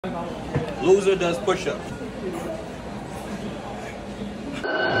Loser does push-ups.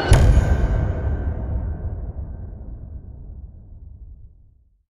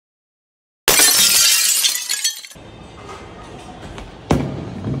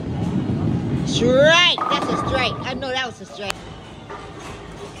 Strike! That's a strike. I know that was a strike.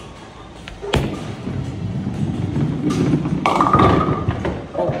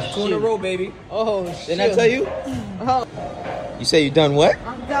 Oh, 2 in a row, baby. Oh, shit. Didn't I tell you? Oh. You say you done what?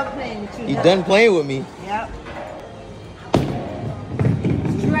 I'm done playing with you. You done playing with me? Yep.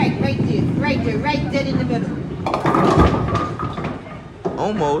 Strike right there. Right there. Right dead in the middle.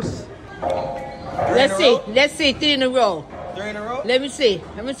 Almost. Let's see. Let's see. 3 in a row. 3 in a row? Let me see.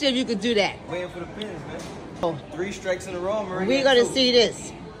 Let me see if you can do that. Waiting for the pins, man. Oh. 3 strikes in a row. I'm already We're at going to 2. see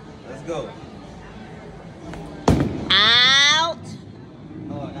this. Let's go. Out.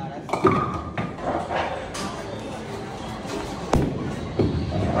 Oh, nah, that's...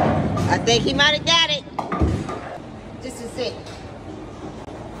 I think he might have got it. This is it.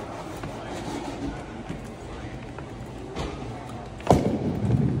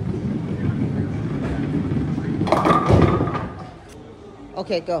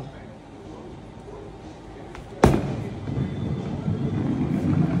 Okay, go.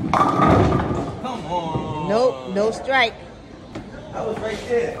 Come on. Nope, no strike. That was right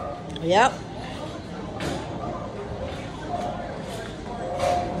there. Yep.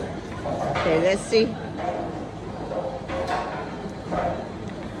 Okay, let's see.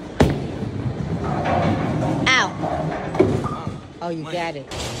 Ow. Oh, you got it.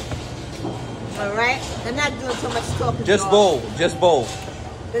 All right. I'm not doing too much talking. Just bowl. Just bowl.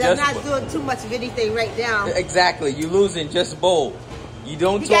 But I'm not doing too much of anything right now. Exactly. You losing. Just bowl. You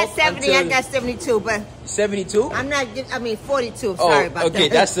don't You talk got 70, until... I got 72, but... 72? I'm not, I mean 42, sorry about okay,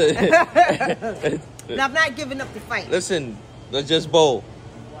 that. that's a... No, I'm not giving up the fight. Listen, let's just bowl.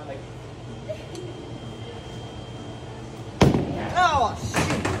 Oh,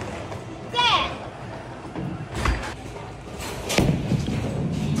 shoot. Dad!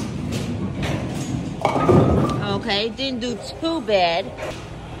 Okay, didn't do too bad.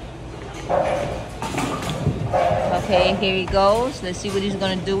 Okay, here he goes. Let's see what he's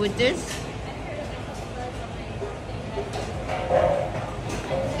gonna do with this.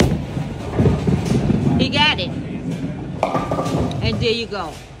 He got it. And there you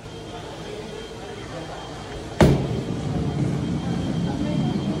go.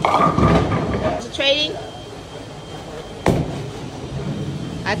 Concentrating.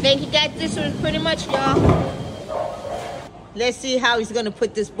 I think he got this one pretty much, y'all. Let's see how he's gonna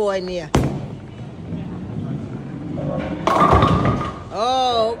put this boy in there.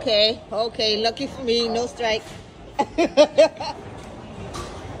 Oh, okay. Okay, lucky for me, no strike. Here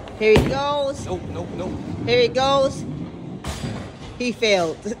he goes. Nope, nope, nope. Here he goes. He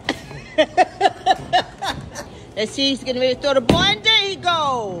failed. Let's see, he's getting ready to throw the ball, and there he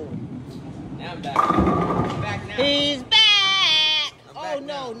go. Now I'm back. I'm back now. He's back. Oh,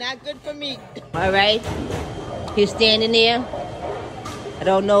 no, not good for me. All right. He's standing there. I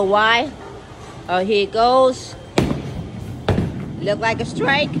don't know why. Oh, here it goes. Look like a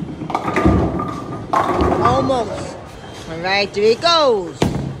strike. Almost. All right, there he goes.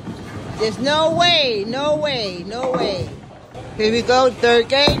 There's no way, no way, no way. Here we go, third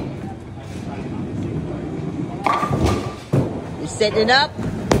game. We're setting it up.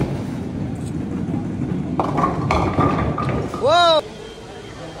 Whoa.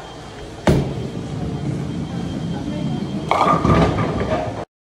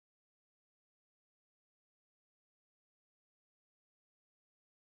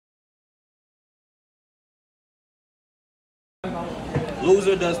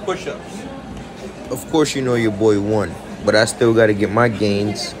 Loser does push-ups. Of course you know your boy won, but I still gotta get my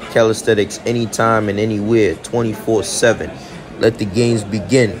gains. Calisthenics anytime and anywhere, 24/7. Let the games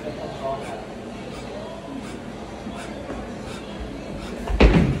begin.